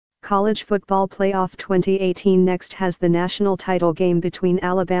College Football Playoff 2018 next has the national title game between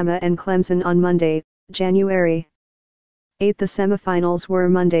Alabama and Clemson on Monday, January 8. The semifinals were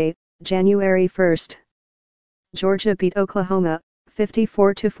Monday, January 1. Georgia beat Oklahoma,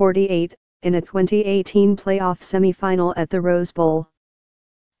 54-48, in a 2018 playoff semifinal at the Rose Bowl.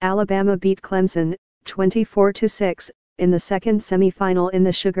 Alabama beat Clemson, 24-6, in the second semifinal in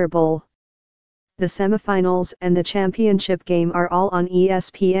the Sugar Bowl. The semifinals and the championship game are all on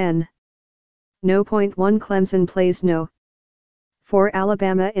ESPN. No. 1 Clemson plays no. 4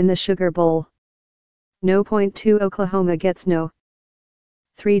 Alabama in the Sugar Bowl. No. 2 Oklahoma gets no.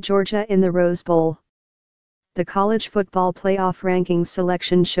 3 Georgia in the Rose Bowl. The College Football Playoff Rankings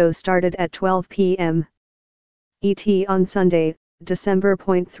selection show started at 12 p.m. ET on Sunday, December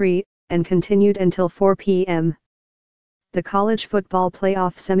 3, and continued until 4 p.m. The College Football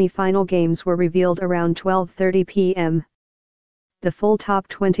Playoff semifinal games were revealed around 12:30 p.m. The full top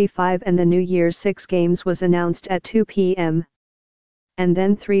 25 and the New Year's 6 games was announced at 2 p.m. and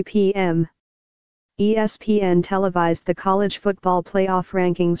then 3 p.m. ESPN televised the College Football Playoff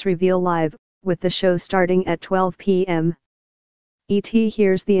Rankings reveal live, with the show starting at 12 p.m. ET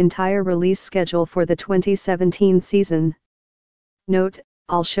here's the entire release schedule for the 2017 season. Note,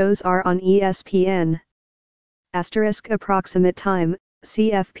 all shows are on ESPN. Approximate time,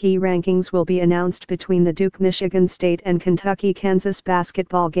 CFP rankings will be announced between the Duke Michigan State and Kentucky-Kansas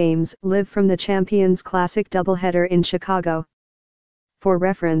basketball games live from the Champions Classic doubleheader in Chicago. For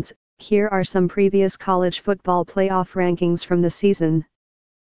reference, here are some previous college football playoff rankings from the season.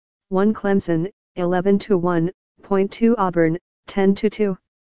 1 Clemson, 11-1, 2 Auburn, 10-2.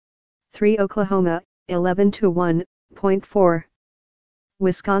 3 Oklahoma, 11-1, 4.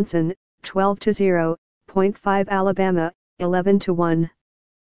 Wisconsin, 12-0. 5 Alabama, 11-1.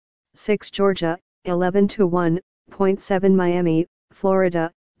 6 Georgia, 11-1. 7 Miami, Florida,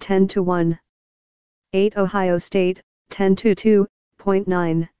 10-1. 8 Ohio State, 10-2.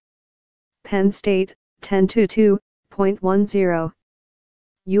 9. Penn State, 10-2. 10.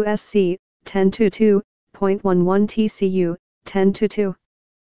 USC, 10-2. 11 TCU, 10-2.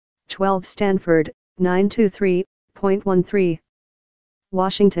 12 Stanford, 9-3. 13.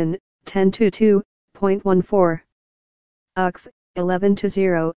 Washington, 10-2. 14. UCF,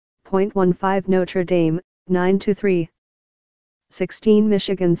 11-0. 15 Notre Dame, 9-3. 16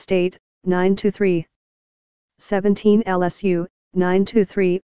 Michigan State, 9-3. 17 LSU,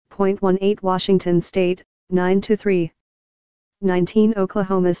 9-3. 18 Washington State, 9-3. 19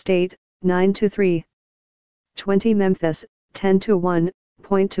 Oklahoma State, 9-3. 20 Memphis, 10-1.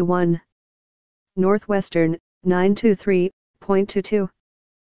 1. Northwestern, 9-3. 2.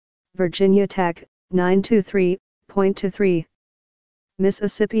 Virginia Tech, 9-3. 3.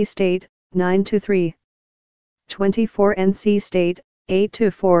 Mississippi State, 9-3. 24 NC State,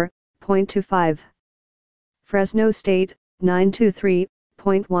 8-4. 5. Fresno State, 9-3.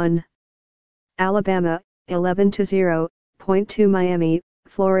 1. Alabama, 11-0. 2 Miami,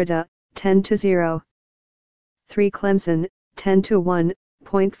 Florida, 10-0. 3 Clemson, 10-1.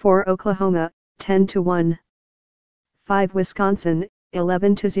 4 Oklahoma, 10-1. 5 Wisconsin,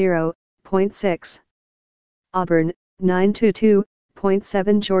 11-0. 6. Auburn, 9-2.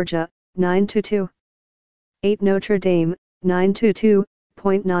 7 Georgia, 9-2. 8 Notre Dame, 9-2.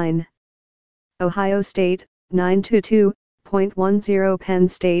 9. Ohio State, 9-2. 10 Penn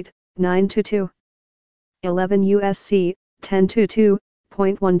State, 9-2. 11 USC, 10-2.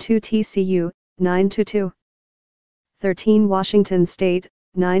 12 TCU, 9-2. 13 Washington State,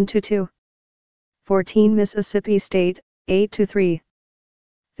 9-2. 14 Mississippi State, 8-3.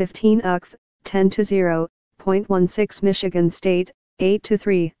 15 UCF, 10-0. 16 Michigan State,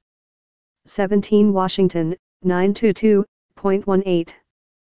 8-3. 17 Washington, 9-2. 18.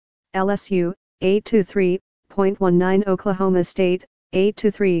 LSU, 8-3. 19 Oklahoma State,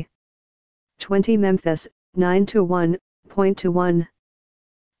 8-3. 20 Memphis, 9-1. 1.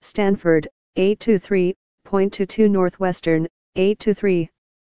 Stanford, 8-3. 2 Northwestern, 8-3.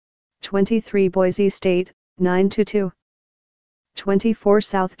 23 Boise State, 9-2. 24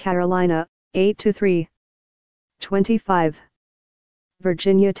 South Carolina, 8-3. 25.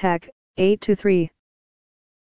 Virginia Tech, 8-3.